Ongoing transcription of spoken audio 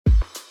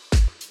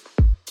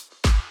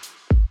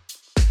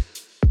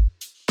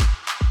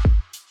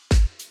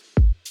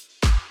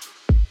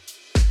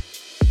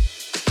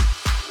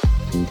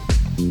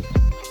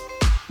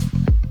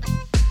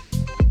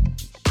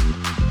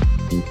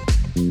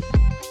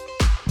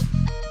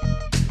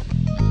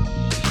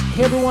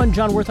Hey everyone,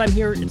 Jon Wertheim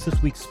here. It's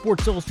this week's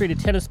Sports Illustrated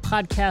Tennis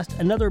Podcast.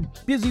 Another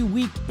busy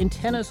week in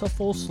tennis, a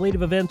full slate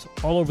of events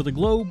all over the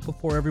globe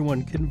before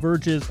everyone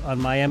converges on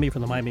Miami for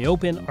the Miami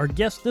Open. Our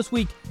guest this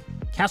week,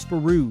 Casper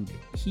Ruud.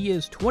 He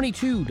is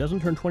 22, doesn't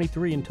turn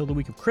 23 until the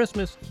week of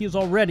Christmas. He is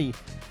already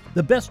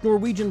the best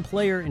Norwegian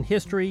player in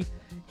history.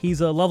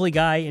 He's a lovely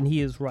guy and he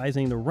is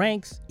rising the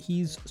ranks.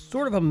 He's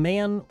sort of a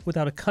man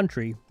without a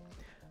country.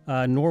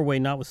 Norway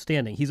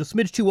notwithstanding. He's a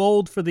smidge too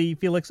old for the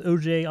Felix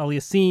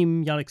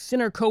Auger-Aliassime, Jannik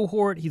Sinner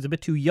cohort. He's a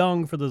bit too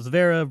young for the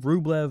Zverev,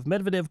 Rublev,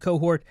 Medvedev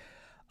cohort.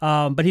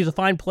 But he's a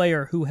fine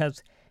player who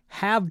has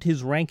halved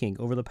his ranking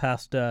over the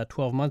past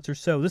 12 months or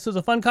so. This is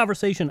a fun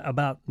conversation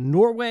about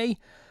Norway.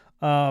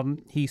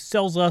 He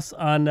sells us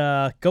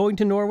on going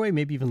to Norway,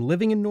 maybe even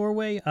living in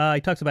Norway.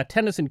 He talks about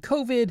tennis and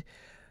COVID,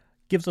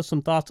 gives us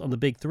some thoughts on the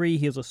big three.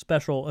 He has a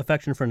special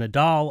affection for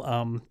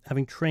Nadal,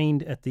 having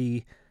trained at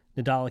the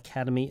Nadal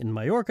Academy in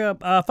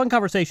Mallorca. Fun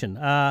conversation.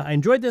 I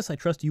enjoyed this. I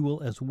trust you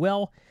will as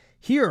well.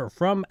 Here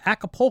from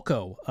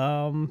Acapulco,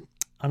 on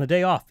a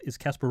day off, is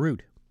Casper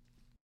Ruud.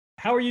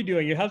 How are you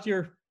doing? How's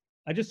your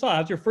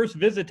first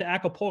visit to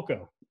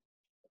Acapulco?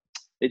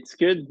 It's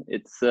good.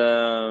 It's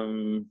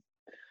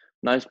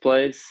nice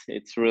place.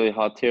 It's really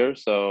hot here,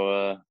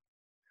 so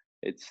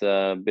it's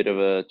a bit of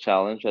a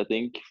challenge, I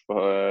think,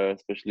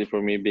 especially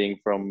for me being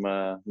from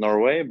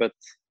Norway. But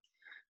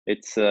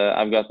it's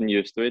I've gotten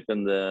used to it,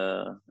 and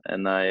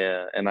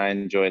I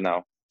enjoy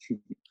now.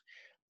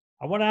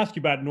 I want to ask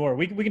you about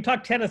Norway. We can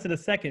talk tennis in a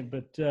second,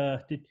 but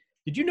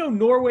did you know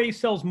Norway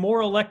sells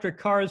more electric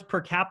cars per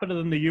capita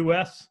than the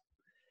U.S.?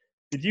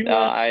 Did you?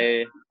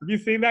 Have you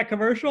seen that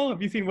commercial? Have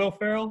you seen Will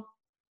Ferrell?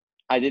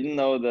 I didn't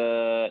know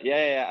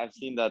I've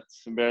seen that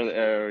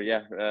barely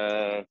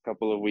a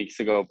couple of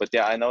weeks ago. But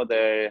yeah, I know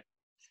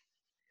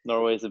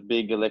Norway is a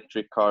big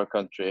electric car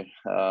country.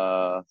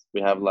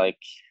 We have like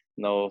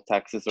no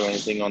taxes or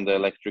anything on the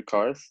electric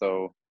cars,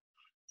 so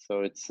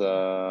it's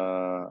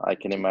I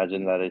can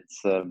imagine that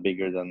it's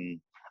bigger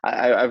than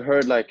I've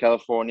heard. Like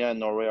California and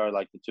Norway are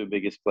like the two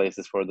biggest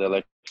places for the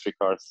electric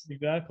cars.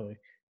 Exactly.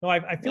 No,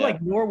 I feel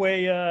like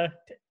Norway. I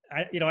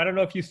don't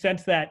know if you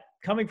sense that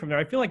coming from there.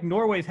 I feel like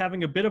Norway is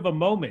having a bit of a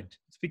moment.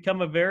 It's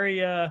become a very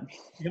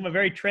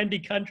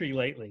trendy country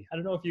lately. I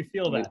don't know if you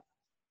feel that.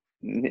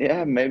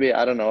 Yeah, maybe.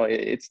 I don't know.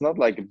 It's not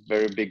like a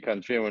very big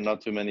country. We're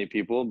not too many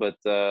people, but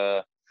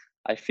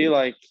I feel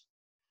like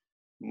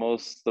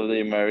most of the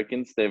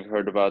Americans, they've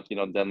heard about,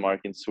 Denmark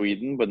and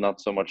Sweden, but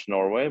not so much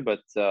Norway. But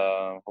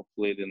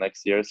hopefully the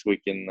next years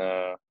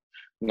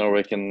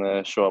Norway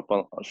can show up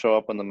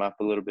on the map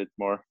a little bit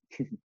more.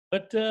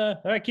 But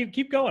all right,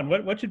 keep going.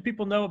 What should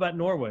people know about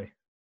Norway?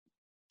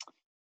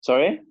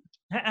 Sorry?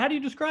 How do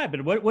you describe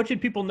it? What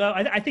should people know?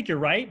 I think you're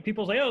right.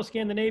 People say, "Oh,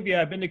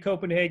 Scandinavia. I've been to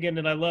Copenhagen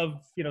and I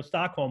love,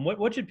 Stockholm."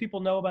 What should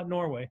people know about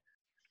Norway?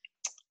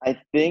 I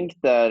think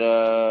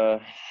that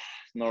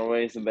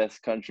Norway is the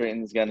best country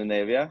in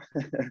Scandinavia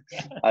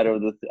out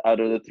of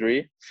the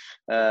three.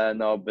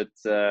 No, but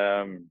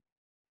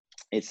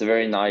it's a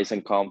very nice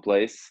and calm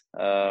place.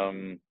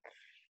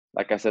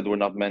 Like I said, we're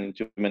not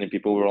too many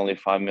people. We're only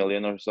 5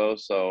 million or so.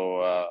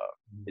 So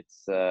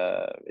it's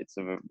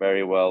a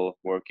very well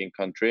working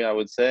country, I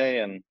would say,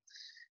 and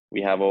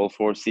we have all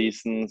 4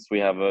 seasons. We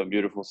have a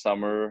beautiful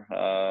summer.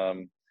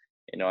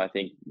 I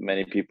think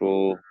many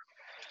people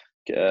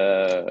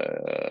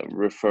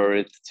refer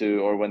it to,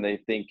 or when they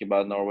think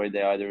about Norway,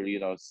 they either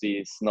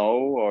see snow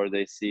or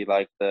they see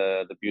like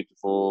the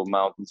beautiful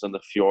mountains and the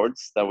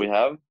fjords that we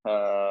have,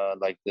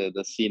 like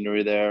the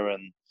scenery there,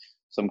 and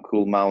some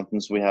cool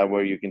mountains we have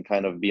where you can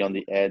kind of be on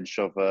the edge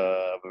of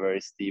a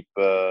very steep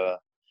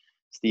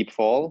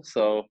fall.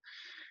 So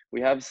we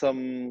have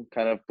some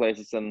kind of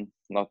places, and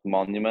not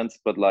monuments,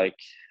 but like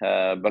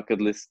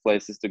bucket list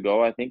places to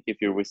go, I think, if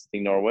you're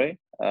visiting Norway.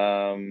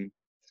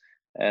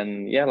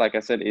 And yeah, like I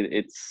said,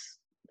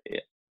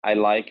 I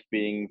like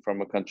being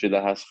from a country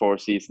that has 4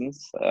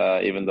 seasons,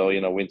 even though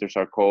winters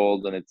are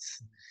cold and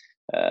it's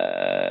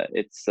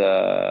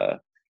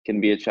can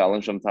be a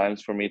challenge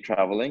sometimes for me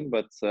traveling.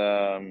 But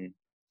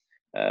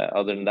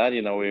other than that,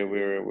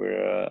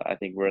 we're I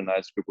think we're a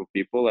nice group of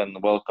people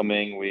and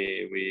welcoming.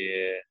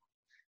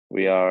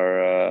 We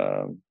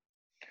are.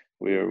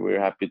 We're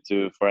happy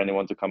for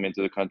anyone to come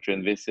into the country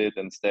and visit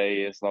and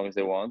stay as long as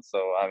they want.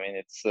 So I mean,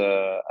 it's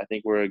I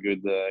think we're a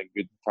good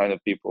kind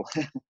of people.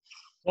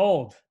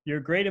 Sold. You're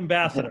a great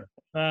ambassador.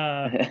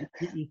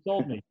 You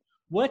sold me.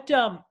 What's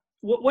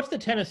the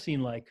tennis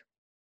scene like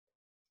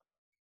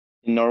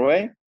in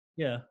Norway?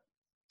 Yeah,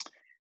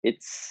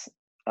 it's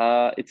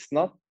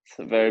not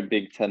a very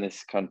big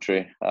tennis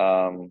country.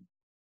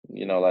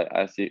 Like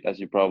as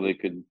you probably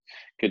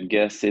could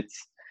guess,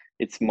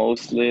 it's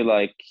mostly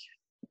like.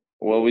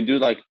 Well, we do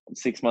like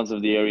 6 months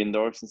of the year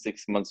indoors and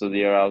 6 months of the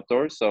year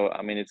outdoors. So,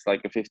 I mean, it's like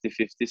a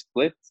 50-50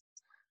 split.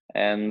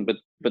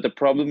 But the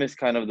problem is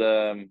kind of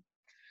the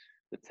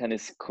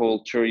tennis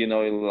culture,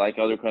 like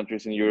other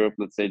countries in Europe,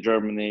 let's say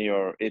Germany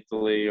or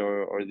Italy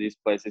or these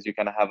places, you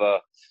kind of have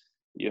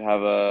you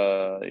have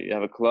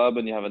a club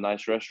and you have a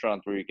nice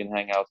restaurant where you can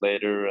hang out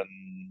later and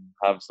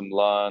have some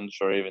lunch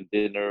or even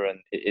dinner, and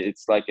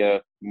it's like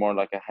a more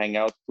like a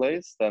hangout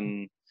place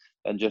than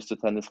just a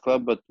tennis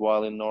club. But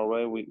while in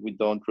Norway, we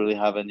don't really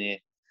have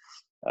any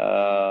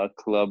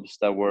clubs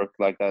that work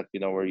like that,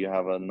 where you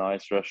have a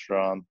nice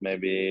restaurant,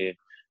 maybe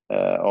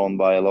owned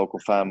by a local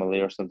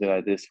family or something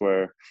like this,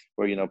 where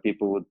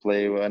people would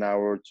play an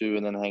hour or two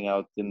and then hang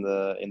out in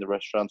the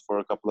restaurant for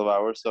a couple of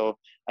hours. So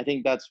I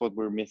think that's what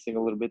we're missing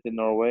a little bit in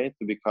Norway,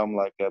 to become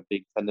like a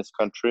big tennis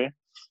country,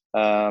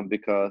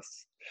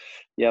 because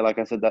yeah, like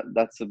I said,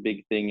 that's a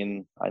big thing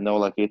in, I know,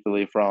 like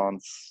Italy,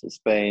 France,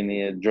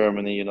 Spain,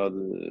 Germany,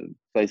 the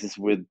places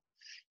with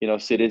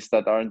cities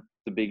that aren't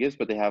the biggest,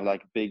 but they have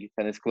like big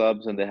tennis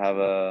clubs, and they have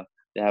a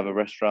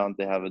restaurant,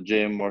 they have a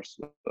gym, or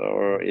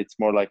it's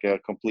more like a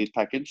complete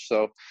package.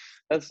 So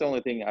that's the only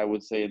thing I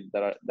would say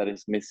that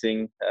is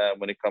missing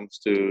when it comes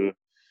to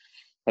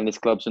tennis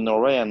clubs in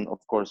Norway. And of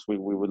course, we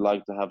would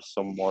like to have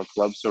some more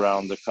clubs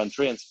around the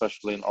country, and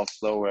especially in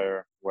Oslo,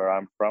 where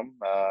I'm from.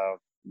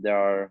 There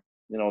are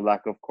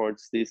lack of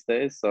courts these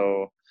days,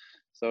 so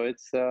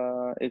it's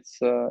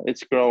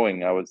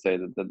growing. I would say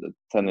that the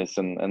tennis,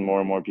 and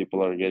more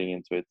people are getting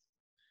into it.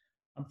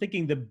 I'm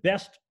thinking the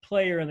best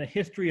player in the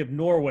history of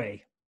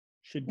Norway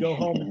should go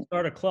home and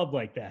start a club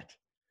like that.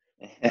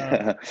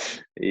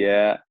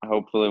 Yeah,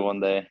 hopefully one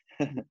day.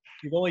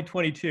 He's only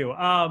 22.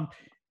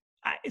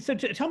 So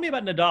tell me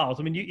about Nadal's.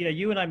 I mean,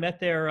 you and I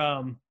met there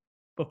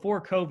before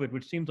COVID,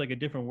 which seems like a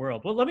different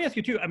world. Well, let me ask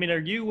you too. I mean, are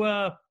you?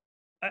 I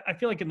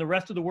feel like in the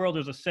rest of the world,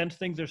 there's a sense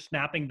things are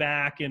snapping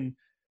back, and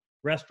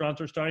restaurants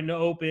are starting to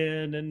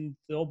open, and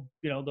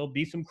there'll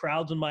be some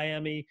crowds in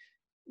Miami.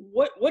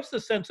 What's the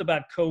sense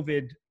about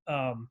COVID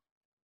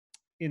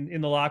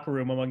in the locker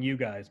room among you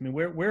guys? I mean,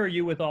 where are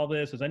you with all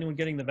this? Is anyone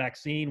getting the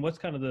vaccine? What's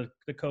kind of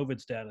the COVID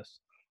status?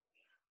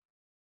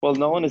 Well,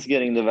 no one is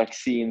getting the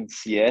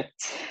vaccines yet,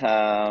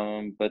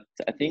 but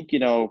I think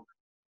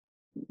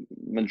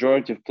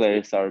majority of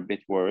players are a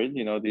bit worried,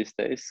 these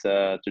days,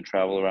 to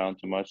travel around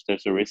too much.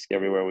 There's a risk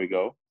everywhere we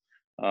go.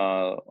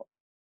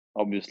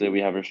 Obviously,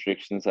 we have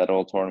restrictions at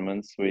all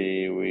tournaments.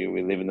 We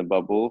live in a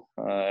bubble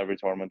every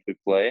tournament we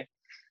play.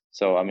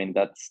 So I mean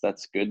that's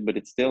good, but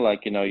it's still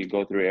like you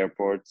go through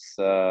airports,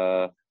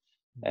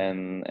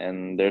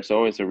 and there's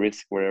always a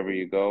risk wherever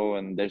you go,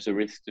 and there's a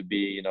risk to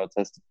be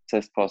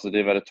test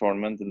positive at a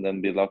tournament and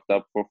then be locked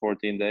up for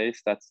 14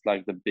 days. That's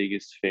like the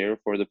biggest fear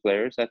for the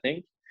players, I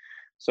think.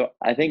 So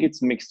I think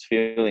it's mixed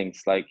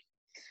feelings. Like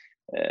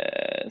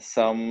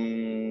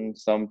some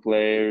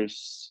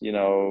players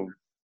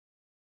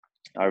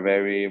are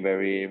very,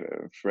 very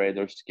afraid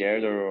or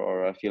scared,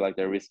 or I feel like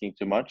they're risking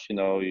too much.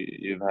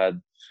 You've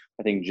had,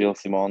 I think,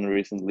 Gilles Simon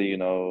recently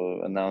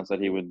announced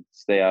that he would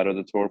stay out of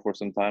the tour for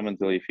some time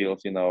until he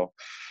feels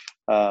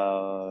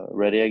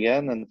ready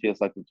again, and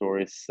feels like the tour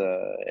is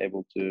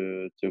able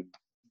to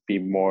be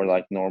more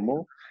like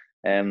normal.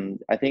 And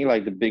I think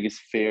like the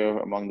biggest fear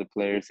among the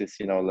players is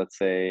let's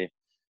say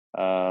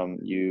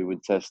you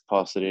would test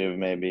positive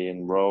maybe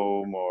in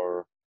Rome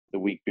or the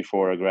week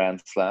before a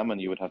Grand Slam,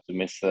 and you would have to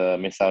miss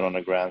out on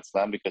a Grand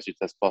Slam because you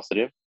test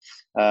positive.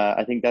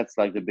 I think that's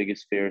like the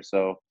biggest fear.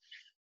 So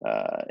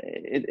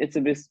it's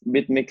a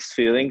bit mixed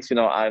feelings.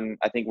 I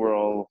think we're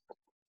all,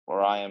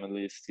 or I am at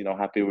least,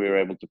 happy we were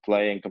able to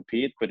play and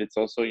compete. But it's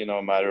also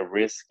a matter of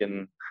risk.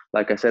 And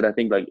like I said, I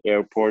think like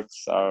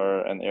airports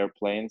and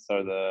airplanes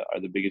are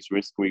the biggest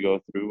risk we go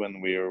through when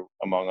we're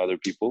among other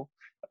people.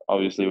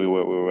 Obviously,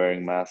 we're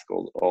wearing masks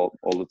all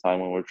the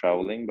time when we're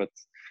traveling, but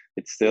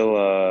it's still.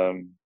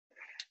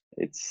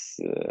 It's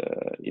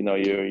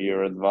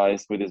you're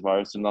advised with this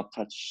virus to not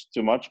touch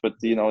too much, but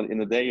in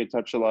the day you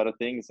touch a lot of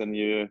things, and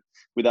you,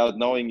 without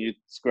knowing, you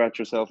scratch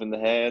yourself in the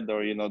head,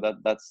 or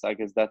that's, I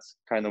guess that's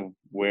kind of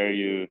where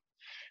you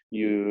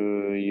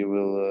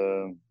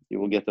will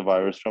get the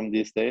virus from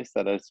these days.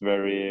 That it's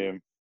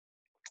very,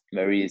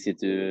 very easy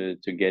to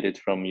get it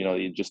from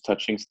you just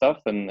touching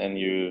stuff, and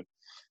you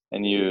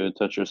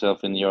touch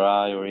yourself in your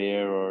eye or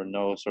ear or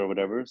nose or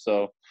whatever.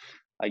 So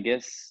I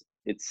guess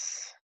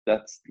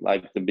that's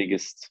like the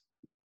biggest,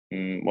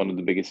 one of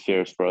the biggest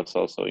fears for us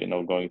also,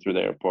 going through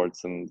the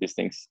airports and these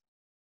things.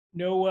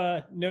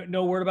 No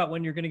word about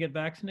when you're going to get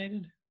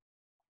vaccinated?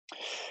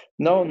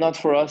 No, not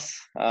for us.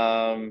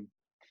 I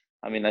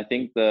mean, I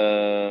think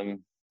the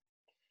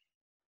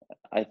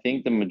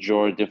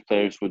majority of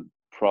players would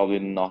probably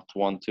not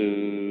want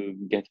to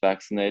get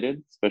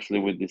vaccinated, especially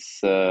with this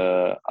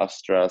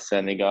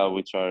AstraZeneca,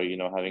 which are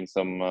having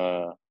some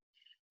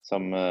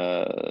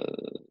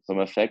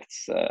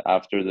effects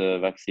after the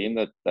vaccine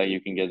that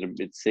you can get a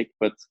bit sick.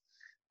 But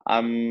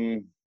I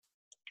don't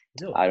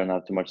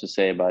have too much to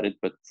say about it.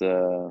 But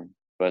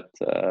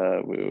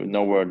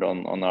no word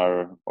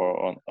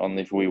on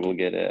if we will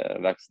get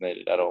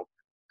vaccinated at all.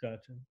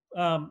 Gotcha.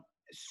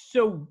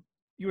 So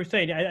you were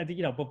saying, I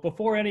think but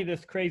before any of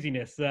this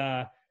craziness,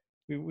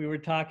 we were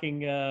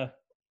talking. I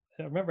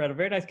remember I had a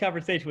very nice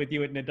conversation with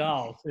you at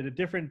Nadal's at a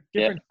different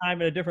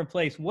time at a different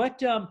place.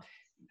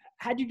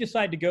 How'd you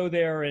decide to go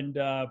there, and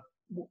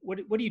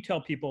what do you tell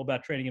people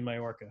about training in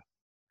Mallorca? How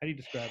do you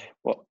describe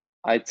it?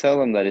 I tell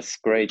them that it's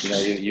great.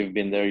 You've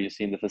been there, you've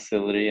seen the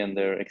facility, and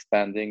they're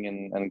expanding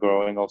and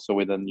growing also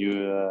with a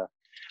new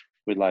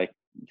with like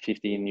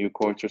 15 new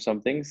courts or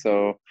something.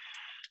 So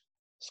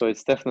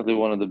it's definitely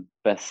one of the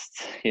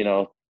best,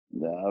 10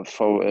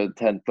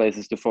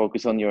 places to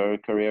focus on your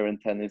career in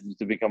tennis,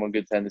 to become a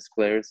good tennis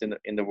players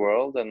in the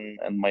world. And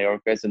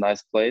Mallorca is a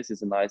nice place.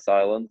 It's a nice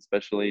island,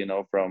 especially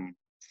from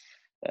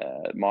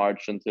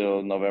March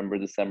until November,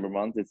 December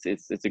month.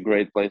 It's a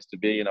great place to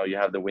be. You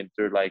have the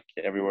winter like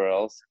everywhere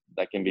else.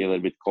 That can be a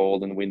little bit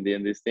cold and windy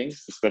and these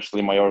things,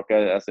 especially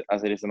Mallorca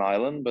as it is an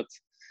island. But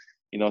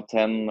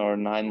 10 or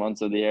 9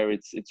 months of the year,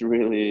 it's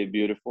really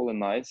beautiful and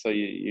nice. So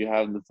you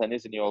have the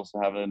tennis, and you also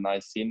have a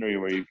nice scenery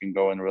where you can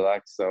go and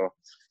relax. So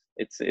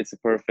it's a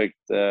perfect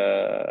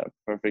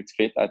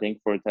fit, I think,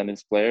 for a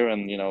tennis player.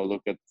 And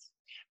look at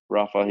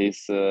Rafa.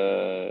 He's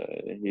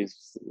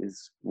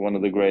one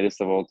of the greatest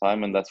of all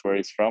time, and that's where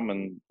he's from,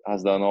 and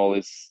has done all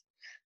his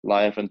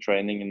life and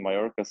training in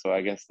Mallorca. So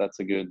I guess that's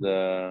a good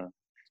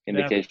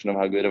indication of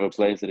how good of a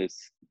place it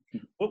is.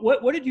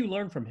 What did you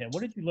learn from him?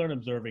 What did you learn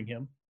observing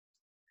him?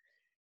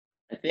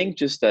 I think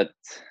just that,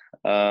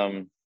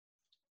 I've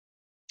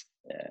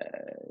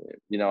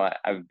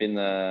been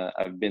a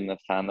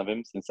fan of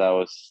him since I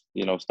was,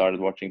 started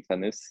watching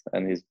tennis,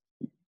 and he's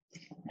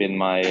been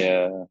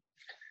my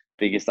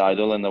biggest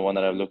idol and the one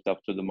that I've looked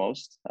up to the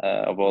most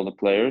of all the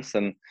players.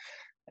 And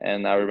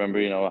I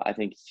remember, I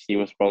think he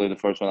was probably the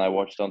first one I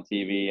watched on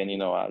TV, and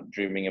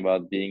dreaming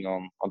about being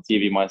on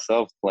TV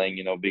myself, playing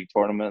big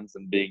tournaments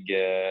and big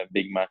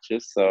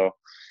matches. So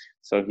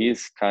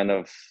he's kind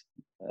of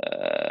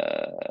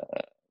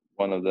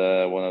one of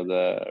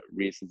the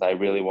reasons I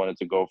really wanted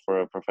to go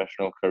for a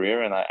professional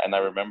career. And I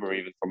remember,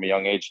 even from a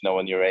young age,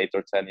 when you're 8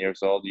 or 10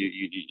 years old,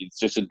 you it's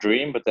just a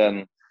dream. But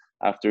then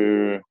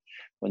after,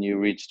 when you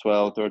reach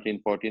 12,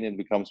 13, 14, it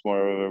becomes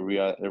more of a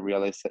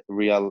realization.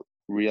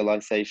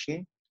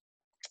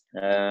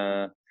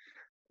 I've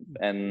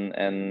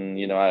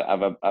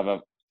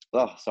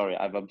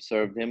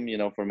observed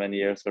him, for many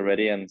years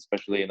already, and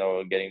especially,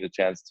 getting the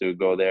chance to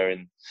go there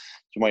to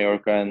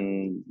Mallorca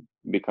and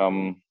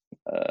become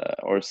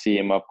or see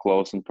him up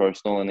close and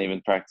personal, and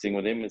even practicing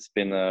with him, it's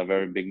been a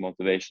very big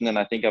motivation. And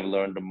I think I've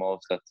learned the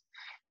most that,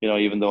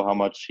 even though how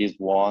much he's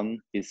won,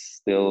 he's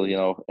still,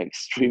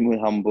 extremely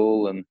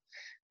humble and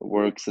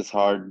works as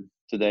hard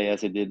today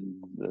as he did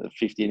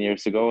 15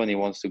 years ago, and he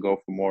wants to go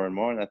for more and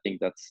more. And I think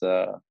that's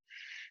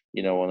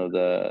one of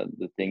the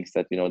things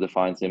that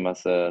defines him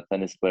as a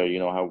tennis player.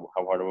 How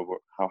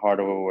hard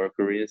of a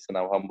worker he is, and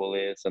how humble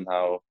he is, and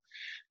how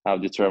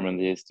determined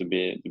he is to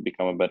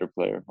become a better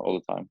player all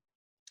the time.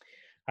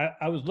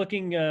 I was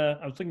looking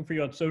for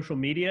you on social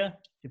media.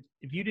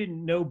 If you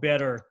didn't know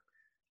better,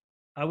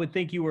 I would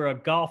think you were a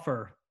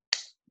golfer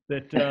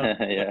that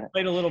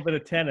played a little bit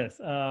of tennis.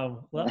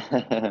 Well,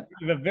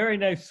 you have a very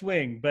nice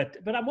swing, but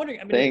I'm wondering,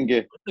 Thank you.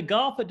 Is the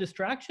golf a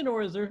distraction,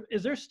 or is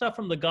there stuff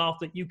from the golf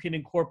that you can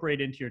incorporate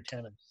into your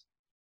tennis?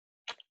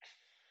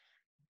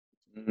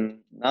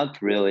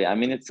 Not really.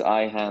 It's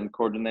eye-hand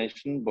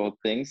coordination, both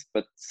things,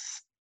 but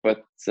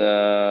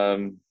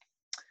the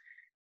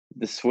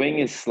swing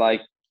is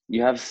like,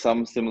 you have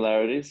some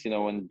similarities,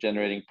 when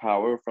generating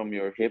power from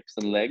your hips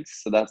and legs.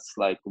 So that's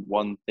like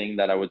one thing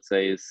that I would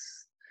say is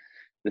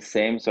the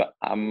same. So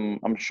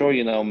I'm sure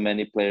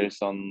many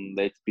players on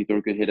the ATP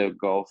Tour could hit a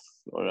golf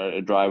or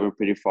a driver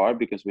pretty far,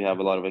 because we have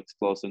a lot of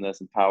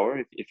explosiveness and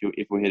power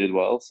if we hit it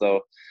well.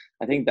 So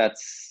I think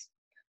that's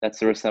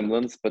a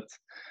resemblance, but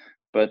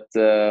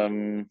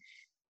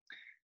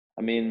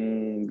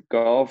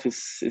golf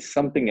is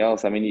something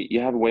else.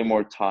 You have way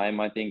more time,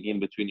 I think, in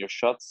between your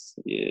shots.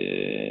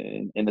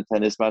 In a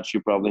tennis match,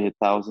 you probably hit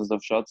thousands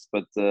of shots,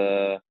 but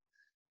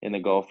in a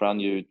golf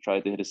round, you try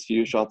to hit as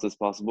few shots as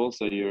possible.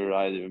 So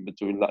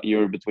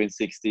you're between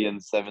 60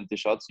 and 70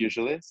 shots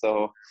usually.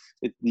 So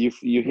you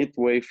hit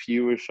way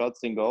fewer shots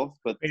in golf.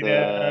 But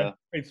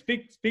wait,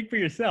 speak for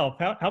yourself.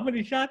 How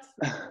many shots?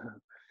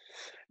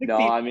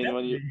 No,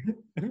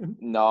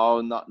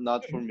 no,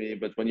 not for me.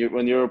 But when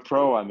you're a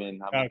pro,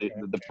 Okay.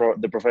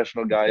 the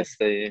professional guys,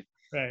 they.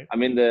 Right. I'm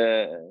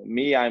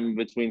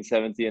between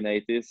 70 and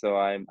 80, so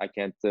I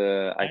can't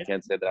say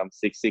that I'm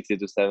 60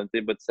 to 70,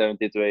 but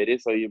 70 to 80.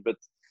 So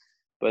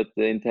but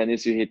in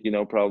tennis you hit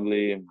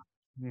probably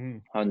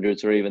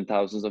hundreds or even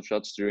thousands of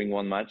shots during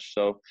one match.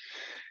 So,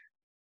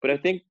 but I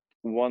think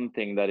one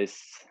thing that is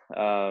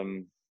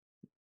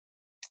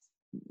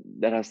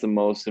that has the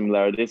most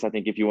similarities, I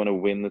think, if you want to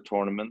win the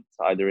tournament,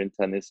 either in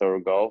tennis or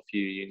golf,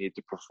 you need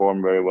to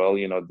perform very well,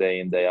 day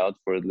in, day out,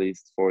 for at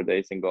least 4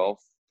 days. In golf,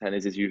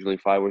 tennis is usually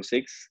 5 or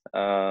 6,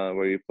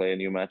 where you play a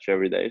new match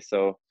every day.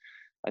 So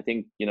I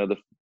think,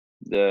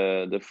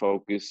 the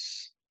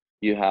focus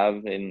you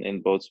have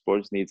in both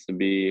sports needs to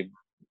be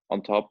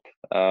on top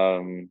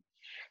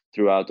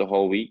throughout the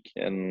whole week.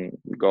 And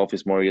golf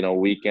is more,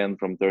 weekend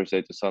from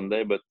Thursday to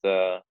Sunday. But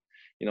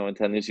in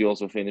tennis, you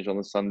also finish on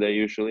a Sunday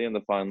usually, and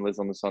the final is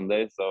on the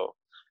Sunday. So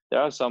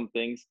there are some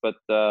things, but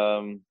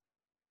I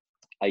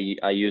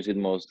use it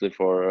mostly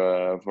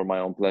for my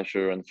own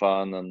pleasure and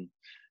fun,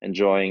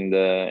 enjoying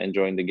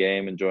the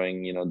game,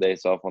 enjoying, you know,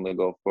 days off on the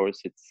golf course.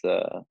 It's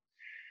uh,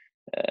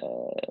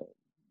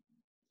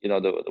 you know,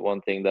 the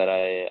one thing that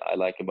I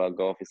like about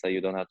golf is that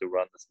you don't have to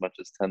run as much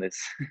as tennis.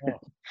 Oh,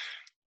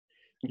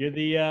 you're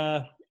the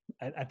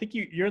I think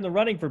you're in the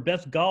running for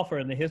best golfer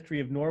in the history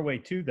of Norway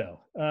too,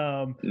 though.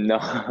 No,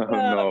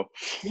 no.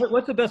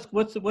 What's the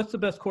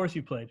best course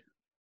you played?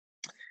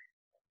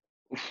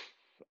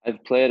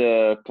 I've played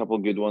a couple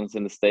good ones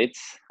in the States.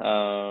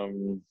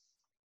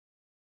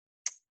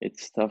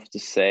 It's tough to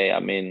say. I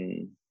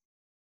mean,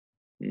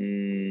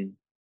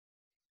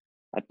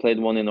 I played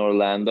one in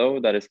Orlando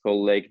that is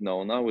called Lake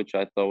Nona, which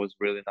I thought was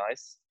really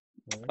nice.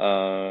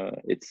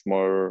 It's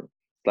more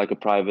like a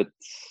private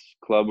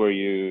club where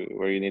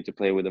you need to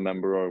play with a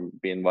member or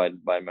be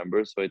invited by a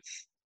member, so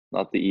it's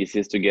not the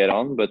easiest to get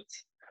on. But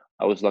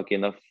I was lucky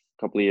enough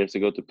a couple of years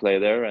ago to play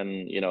there,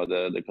 and you know,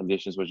 the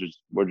conditions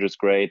were just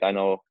great. I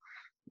know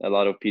a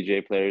lot of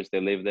PGA players, they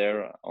live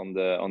there on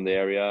the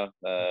area.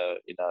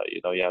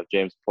 You have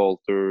James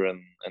Poulter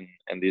and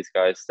these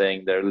guys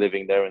staying there,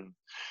 living there, and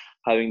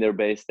having their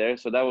base there.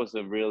 So that was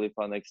a really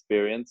fun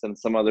experience. And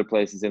some other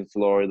places in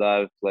Florida,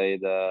 I've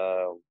played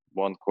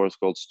one course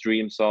called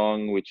Stream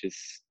Song, which is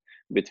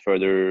a bit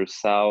further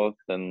south.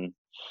 And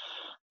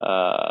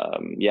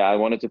I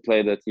wanted to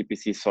play the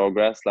TPC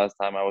Sawgrass last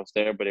time I was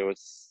there, but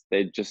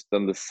they just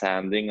done the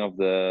sanding of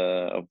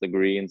the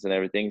greens and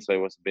everything, so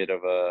it was a bit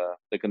of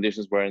the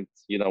conditions weren't,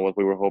 you know, what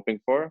we were hoping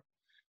for,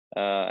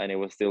 and it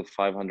was still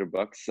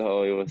 $500,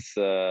 so it was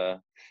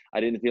I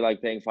didn't feel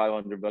like paying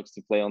 $500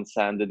 to play on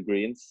sanded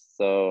greens.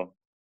 So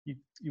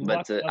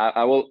but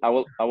I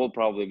will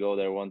probably go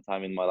there one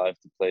time in my life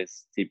to play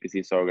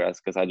TPC Sawgrass,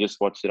 because I just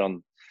watched it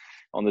on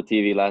the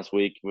TV last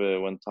week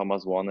when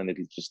Thomas won, and it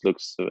just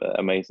looks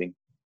amazing.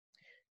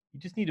 You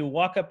just need to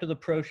walk up to the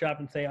pro shop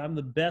and say, "I'm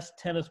the best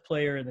tennis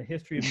player in the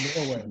history of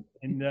Norway,"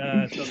 and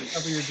so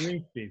cover your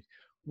dream speeds.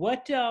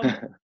 What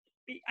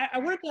I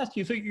wanted to ask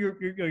you. So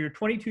you're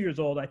 22 years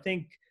old. I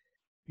think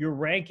your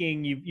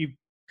ranking, you've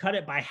cut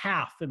it by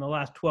half in the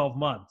last 12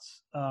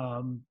 months.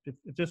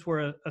 If this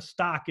were a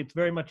stock, it's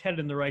very much headed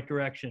in the right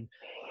direction.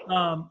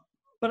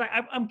 But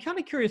I'm kind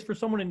of curious, for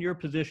someone in your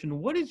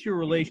position, what is your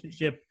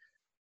relationship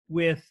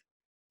with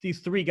these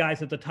three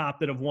guys at the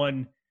top that have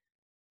won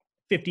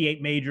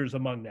 58 majors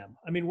among them?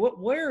 I mean,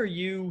 where are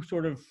you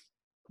sort of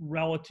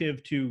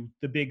relative to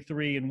the big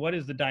three, and what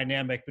is the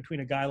dynamic between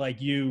a guy like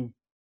you,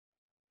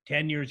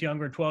 10 years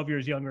younger, 12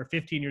 years younger,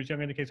 15 years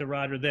younger in the case of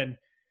Roger, than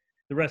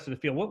the rest of the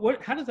field?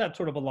 How does that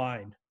sort of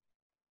align?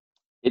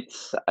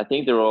 I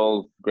think they're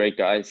all great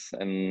guys,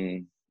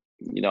 and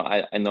you know,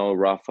 I know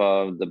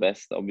Rafa the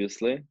best,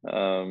 obviously,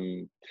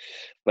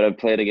 but I've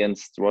played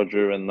against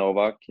Roger and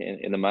Novak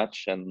in a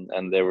match,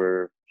 and they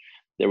were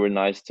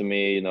nice to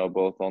me, you know,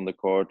 both on the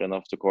court and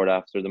off the court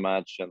after the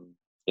match. And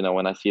you know,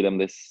 when I see them,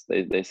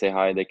 they say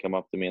hi, they come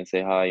up to me and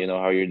say hi, you know,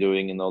 how you're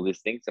doing and all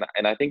these things.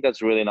 And I think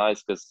that's really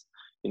nice, because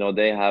you know,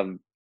 they have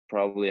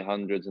probably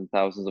hundreds and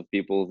thousands of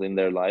people in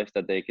their life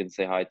that they can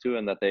say hi to,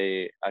 and that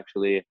they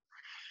actually,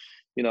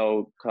 you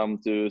know, come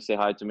to say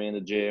hi to me in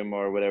the gym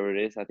or whatever it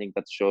is. I think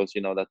that shows,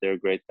 you know, that they're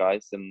great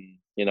guys. And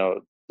you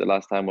know, the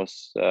last time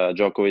was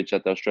Djokovic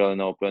at the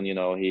Australian Open. You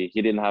know, he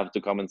didn't have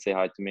to come and say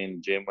hi to me in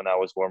the gym when I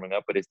was warming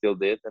up, but he still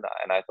did, and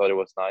I thought it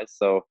was nice.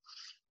 So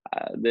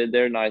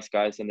they're nice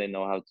guys, and they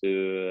know how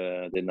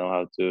to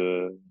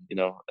you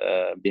know,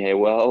 behave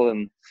well,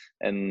 and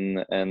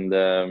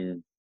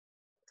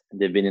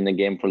they've been in the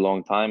game for a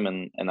long time,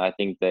 and I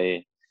think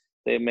they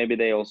maybe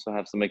they also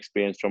have some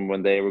experience from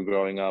when they were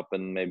growing up,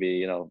 and maybe,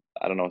 you know,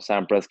 I don't know,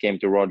 Sampras came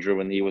to Roger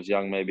when he was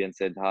young maybe and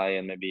said hi,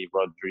 and maybe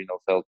Roger, you know,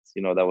 felt,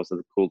 you know, that was a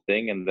cool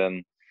thing. And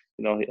then,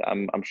 you know,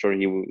 I'm sure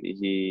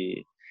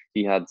he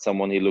had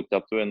someone he looked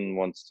up to and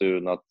wants to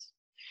not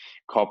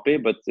copy,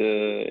 but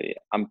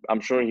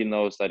I'm sure he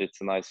knows that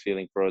it's a nice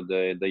feeling for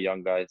the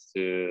young guys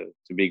to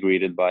be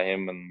greeted by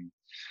him,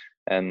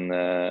 and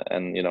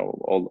you know,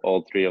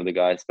 all three of the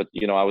guys. But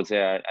you know, I would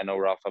say I know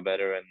Rafa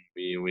better, and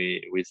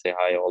we say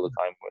hi all the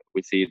time.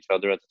 We see each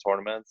other at the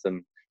tournaments,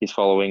 and he's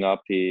following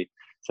up. He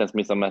sends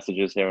me some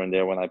messages here and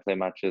there when I play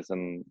matches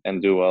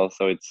and do well.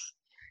 So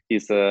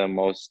he's the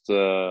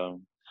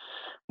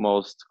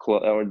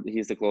or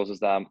he's the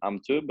closest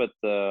I'm to. But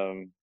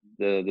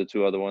the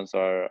two other ones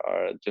are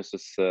just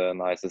as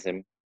nice as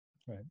him.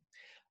 Right.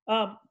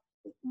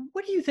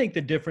 What do you think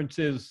the difference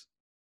is?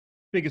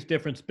 Biggest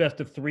difference, best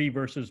of three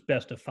versus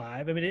best of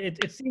five? I mean,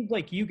 it seems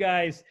like you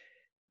guys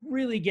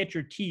really get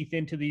your teeth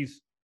into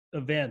these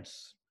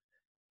events,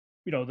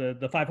 you know,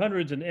 the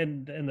 500s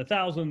and the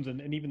thousands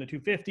and even the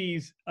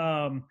 250s.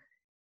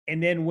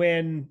 And then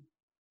when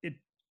it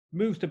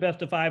moves to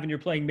best of five and you're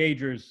playing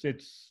majors,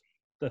 it's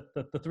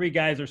the three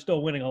guys are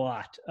still winning a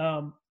lot.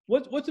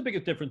 What's the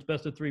biggest difference,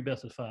 best of three,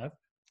 best of five?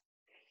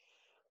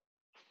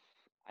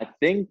 I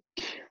think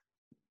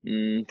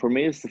for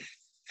me, it's the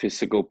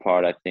physical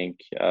part. I think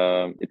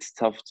it's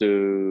tough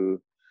to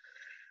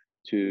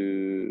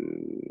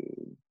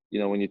you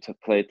know, when you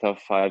play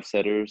tough five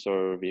setters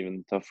or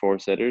even tough four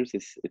setters,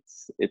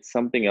 it's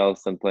something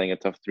else than playing a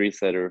tough three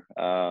setter.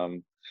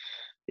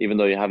 even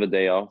though you have a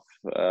day off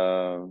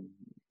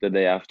the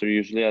day after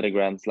usually at a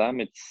Grand Slam,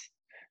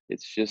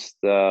 it's just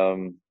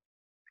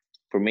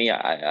for me.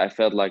 I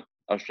felt like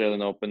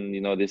Australian Open,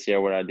 this year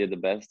where I did the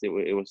best.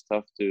 It was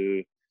tough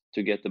to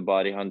get the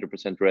body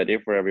 100% ready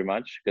for every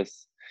match,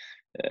 because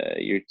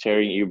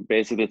you're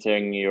basically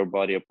tearing your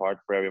body apart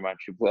for every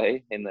match you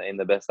play in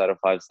the best out of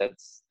 5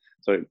 sets.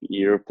 So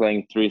you're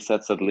playing 3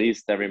 sets at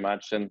least every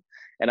match, and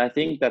I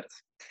think that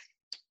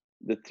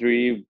the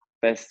 3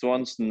 best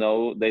ones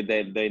know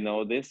they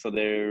know this, so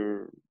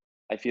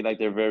I feel like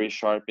they're very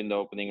sharp in the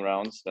opening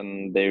rounds,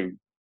 and they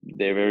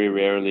very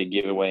rarely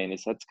give away any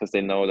sets, because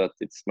they know that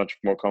it's much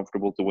more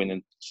comfortable to win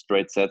in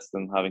straight sets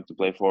than having to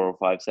play 4 or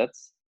 5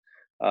 sets.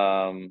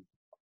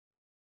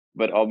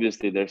 But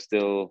obviously they're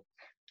still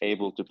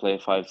able to play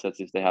 5 sets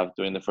if they have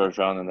to in the first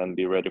round, and then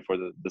be ready for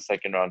the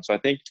second round. So I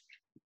think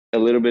a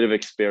little bit of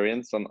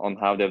experience on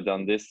how they've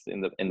done this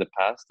in the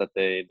past, that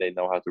they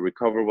know how to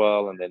recover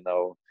well, and they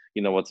know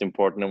what's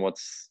important and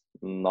what's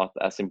not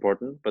as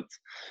important. But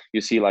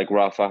you see, like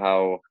Rafa,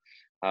 how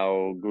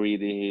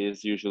greedy he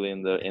is usually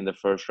in the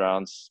first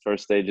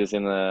stages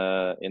in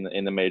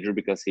the major,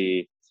 because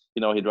he'd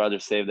rather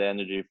save the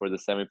energy for the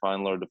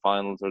semifinal or the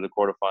finals or the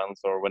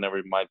quarterfinals or whenever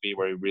it might be,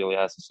 where he really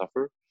has to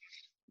suffer.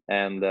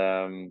 And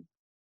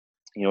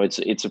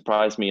it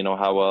surprised me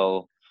how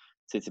well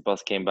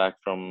Tsitsipas came back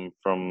from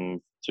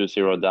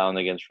 2-0 down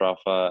against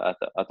Rafa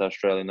at the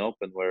Australian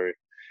Open, where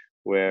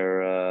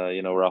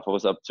Rafa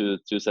was up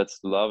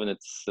 2-0, and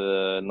it's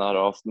not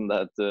often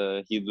that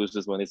he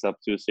loses when he's up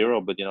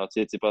 2-0. But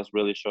Tsitsipas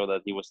really showed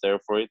that he was there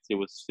for it. He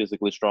was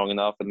physically strong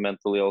enough, and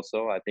mentally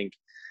also. I think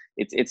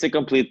it's a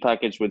complete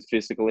package with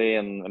physically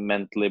and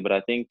mentally. But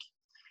I think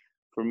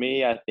for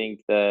me, I think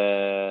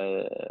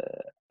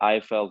I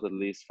felt, at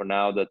least for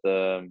now,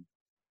 that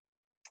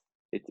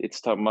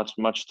it's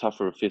much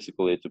tougher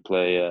physically to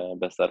play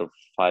best out of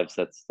 5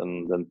 sets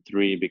than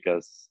 3,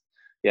 because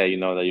that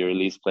you're at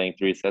least playing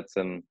 3 sets,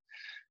 and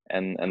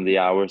the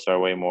hours are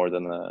way more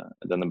than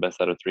the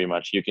best out of 3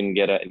 match. You can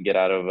get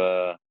out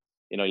of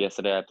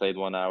yesterday I played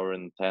 1 hour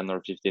and 10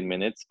 or 15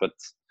 minutes, but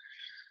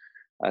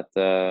at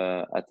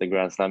the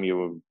Grand Slam you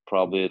will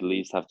probably at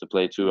least have to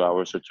play 2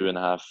 hours or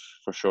 2.5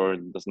 for sure.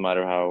 It doesn't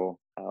matter how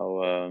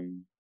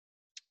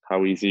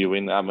easy you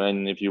win. I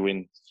mean, if you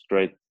win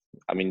straight,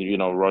 I mean,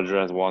 Roger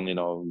has won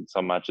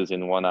some matches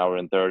in 1 hour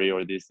and 30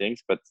 or these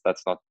things, but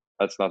that's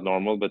not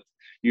normal. But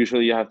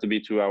usually you have to be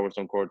 2 hours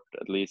on court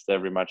at least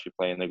every match you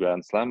play in the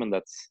Grand Slam, and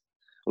that's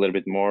a little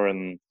bit more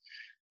and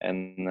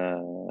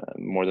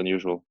more than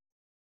usual,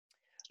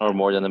 or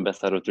more than the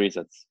best out of 3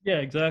 sets. Yeah,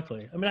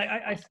 exactly. I mean,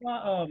 I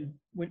saw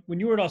when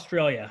you were in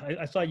Australia,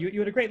 I saw you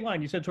had a great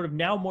line. You said sort of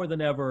now more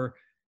than ever.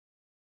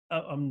 I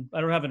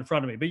don't have it in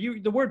front of me, but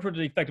the word for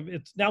the effective,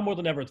 it's now more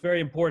than ever. It's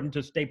very important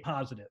to stay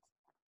positive.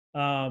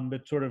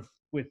 But sort of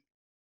with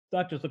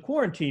not just the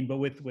quarantine, but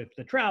with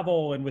the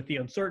travel and with the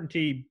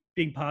uncertainty,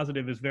 being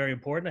positive is very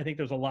important. I think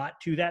there's a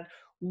lot to that.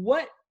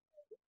 What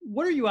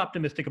are you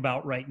optimistic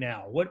about right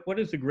now? What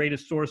is the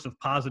greatest source of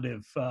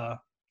positive for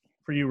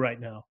you right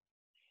now?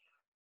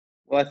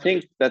 Well, I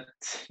think that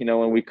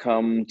when we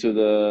come to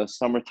the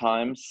summer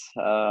times,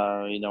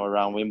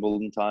 around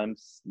Wimbledon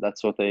times,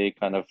 that's what they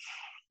kind of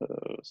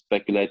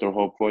speculate or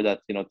hope for, that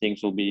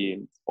things will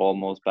be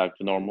almost back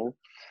to normal.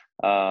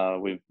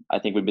 I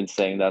think we've been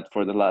saying that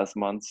for the last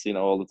months,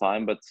 all the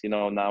time. But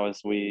now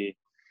as we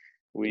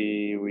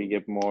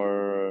get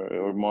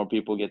more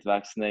people get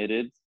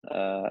vaccinated,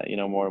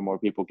 more and more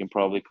people can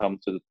probably come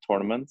to the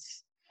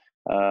tournaments,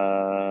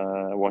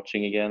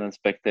 watching again, and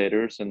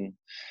spectators, and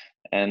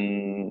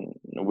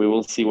we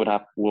will see what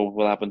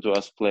will happen to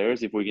us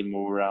players, if we can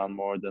move around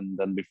more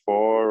than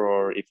before,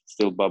 or if it's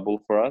still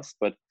bubble for us.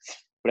 But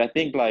I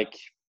think, like,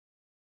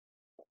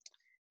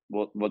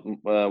 what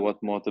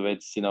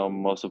motivates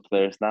most of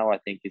players now, I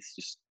think it's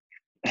just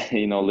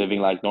living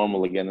like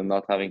normal again, and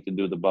not having to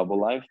do the bubble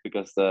life,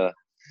 because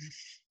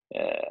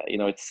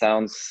it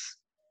sounds,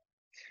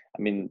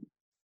 I mean,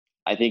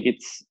 I think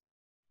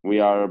we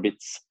are a bit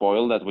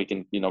spoiled that we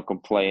can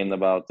complain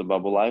about the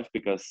bubble life,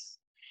 because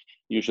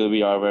usually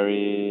we are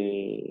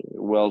very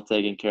well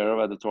taken care of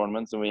at the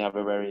tournaments, and we have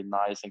a very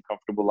nice and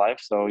comfortable life.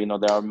 So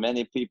there are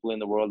many people in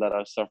the world that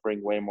are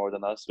suffering way more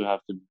than us, who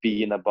have to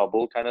be in a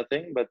bubble kind of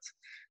thing. But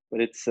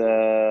it's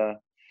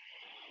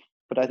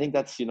but I think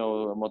that's a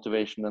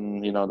motivation,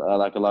 and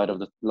like a light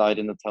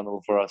in the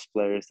tunnel for us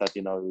players, that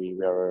we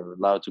are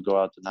allowed to go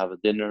out and have a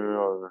dinner,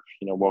 or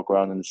walk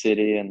around in the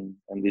city and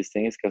these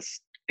things,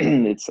 because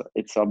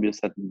it's obvious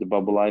that the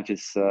bubble life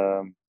is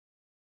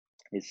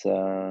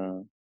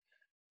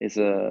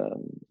a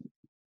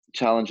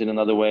challenge in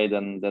another way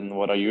than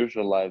what our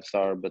usual lives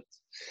are. But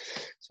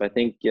so I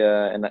think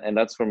and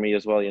that's for me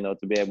as well,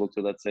 to be able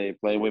to, let's say,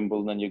 play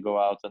Wimbledon, and you go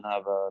out and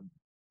have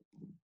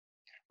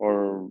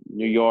or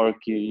New York,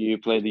 you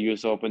play the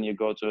US Open, you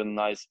go to a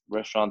nice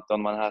restaurant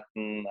on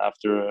Manhattan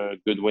after a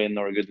good win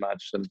or a good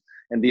match, and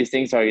these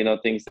things are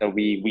things that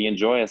we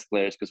enjoy as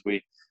players, because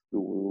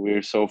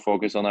we're so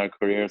focused on our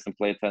careers and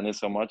play tennis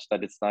so much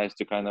that it's nice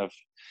to kind of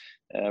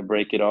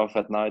break it off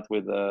at night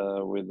with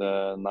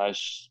a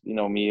nice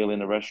meal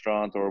in a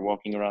restaurant, or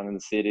walking around in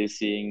the city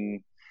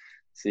seeing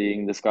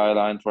the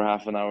skyline for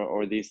half an hour.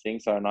 Or these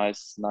things are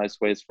nice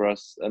ways for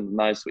us, and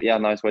nice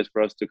ways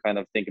for us to kind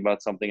of think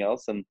about something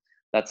else. And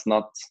that's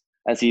not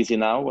as easy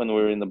now when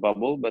we're in the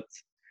bubble, but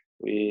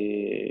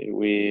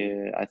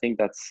I think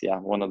that's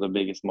one of the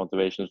biggest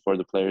motivations for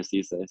the players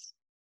these days.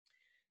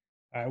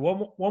 All right,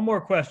 one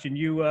more question.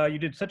 You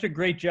did such a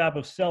great job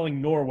of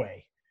selling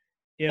Norway.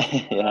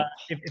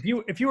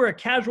 If you were a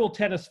casual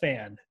tennis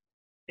fan,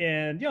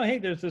 and hey,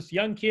 there's this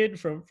young kid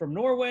from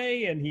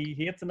Norway, and he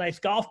hits a nice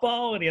golf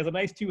ball, and he has a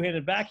nice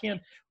two-handed backhand.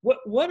 If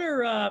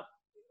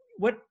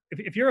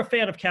you're a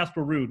fan of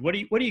Casper Ruud, what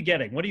are you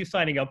getting? What are you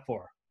signing up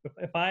for?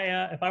 If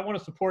I want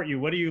to support you,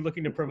 what are you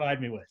looking to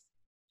provide me with?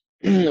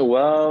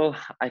 Well,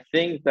 I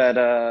think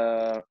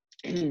that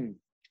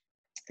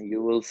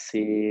you will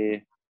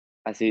see.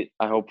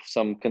 I hope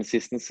some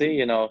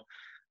consistency.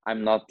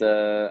 I'm not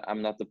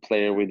the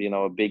player with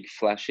a big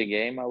flashy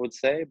game, I would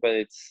say, but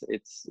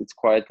it's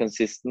quite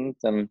consistent,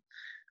 and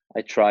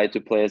I try to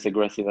play as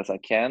aggressive as I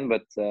can,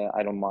 but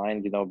I don't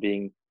mind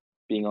being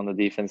on the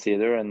defense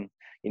either. And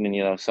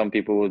some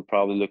people would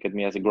probably look at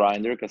me as a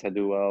grinder because I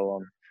do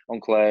well on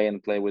clay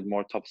and play with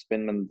more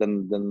topspin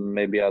than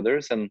maybe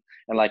others. And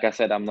like I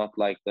said, I'm not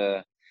like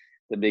the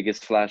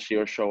biggest flashy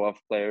or show off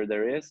player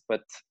there is,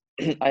 but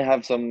I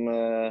have some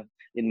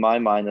in my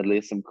mind at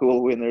least some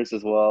cool winners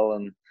as well,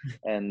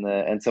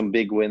 and some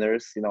big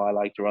winners. I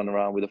like to run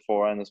around with a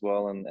forehand as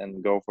well,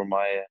 and go for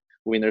my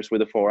winners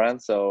with a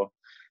forehand. So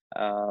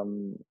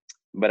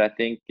but I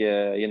think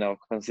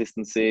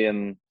consistency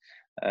and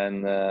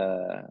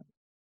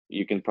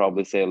you can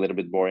probably say a little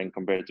bit boring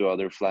compared to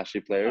other flashy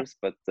players,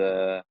 but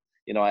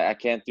I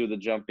can't do the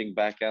jumping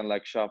backhand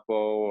like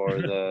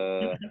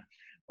Chapo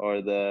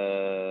or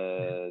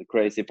the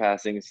crazy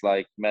passings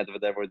like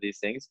Medvedev or these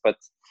things, but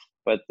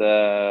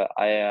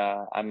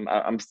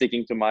I'm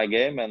sticking to my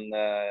game, and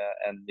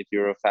if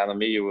you're a fan of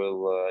me, you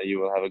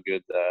will have a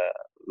good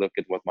look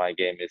at what my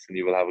game is, and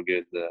you will have a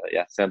good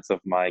sense of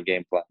my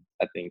game plan,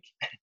 I think.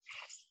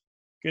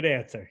 Good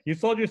answer. You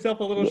sold yourself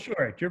a little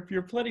short.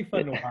 You're plenty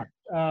fun to watch.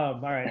 All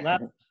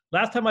right.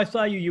 Last time I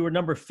saw you, you were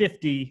number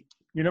 50.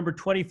 You're number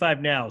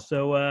 25 now.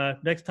 So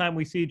next time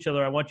we see each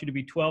other, I want you to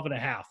be 12 and a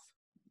half.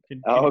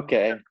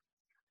 Okay.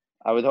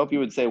 I would hope you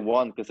would say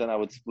 1, because then I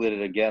would split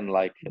it again.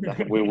 Like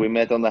we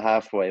met on the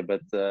halfway,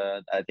 but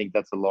I think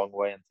that's a long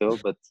way until.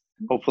 But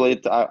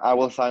hopefully, I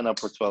will sign up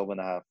for 12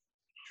 and a half.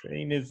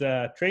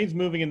 Train's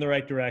moving in the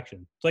right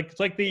direction. It's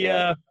like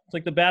the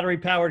battery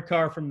powered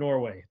car from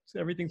Norway.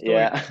 Everything's going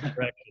in the right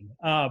direction.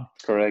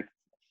 Correct.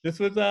 This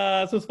was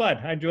fun.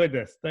 I enjoyed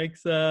this.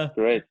 Thanks. Great.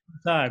 For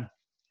the time.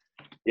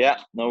 Yeah,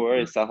 no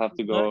worries. I'll have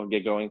to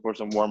get going for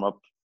some warm up.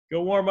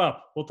 Go warm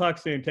up. We'll talk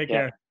soon. Take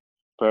care.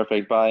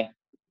 Perfect. Bye.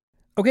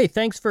 Okay,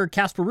 thanks for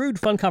Casper Ruud.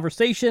 Fun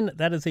conversation.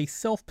 That is a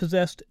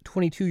self-possessed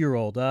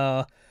 22-year-old.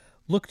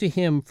 Look to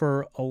him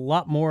for a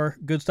lot more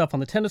good stuff on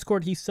the tennis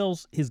court. He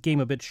sells his game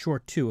a bit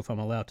short, too, if I'm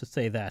allowed to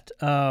say that.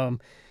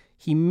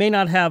 He may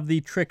not have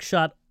the trick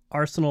shot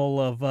arsenal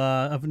of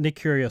Nick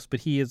Kyrgios,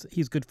 but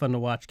he's good fun to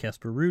watch.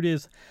 Casper Ruud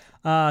is.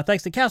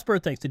 Thanks to Casper.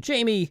 Thanks to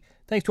Jamie.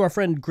 Thanks to our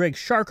friend Greg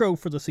Sharko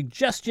for the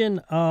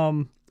suggestion.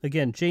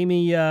 Again,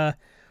 Jamie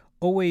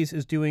always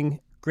is doing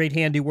great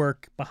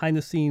handiwork,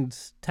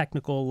 behind-the-scenes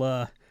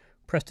technical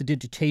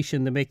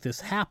prestidigitation to make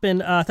this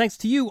happen. Thanks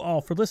to you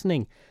all for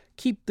listening.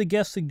 Keep the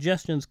guest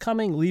suggestions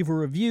coming. Leave a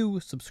review,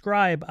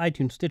 subscribe,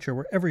 iTunes, Stitcher,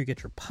 wherever you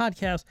get your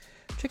podcasts.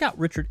 Check out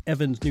Richard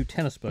Evans' new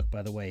tennis book,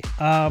 by the way.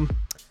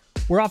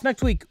 We're off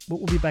next week, but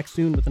we'll be back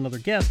soon with another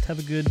guest. Have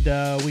a good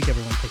week,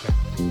 everyone.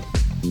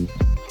 Take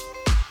care.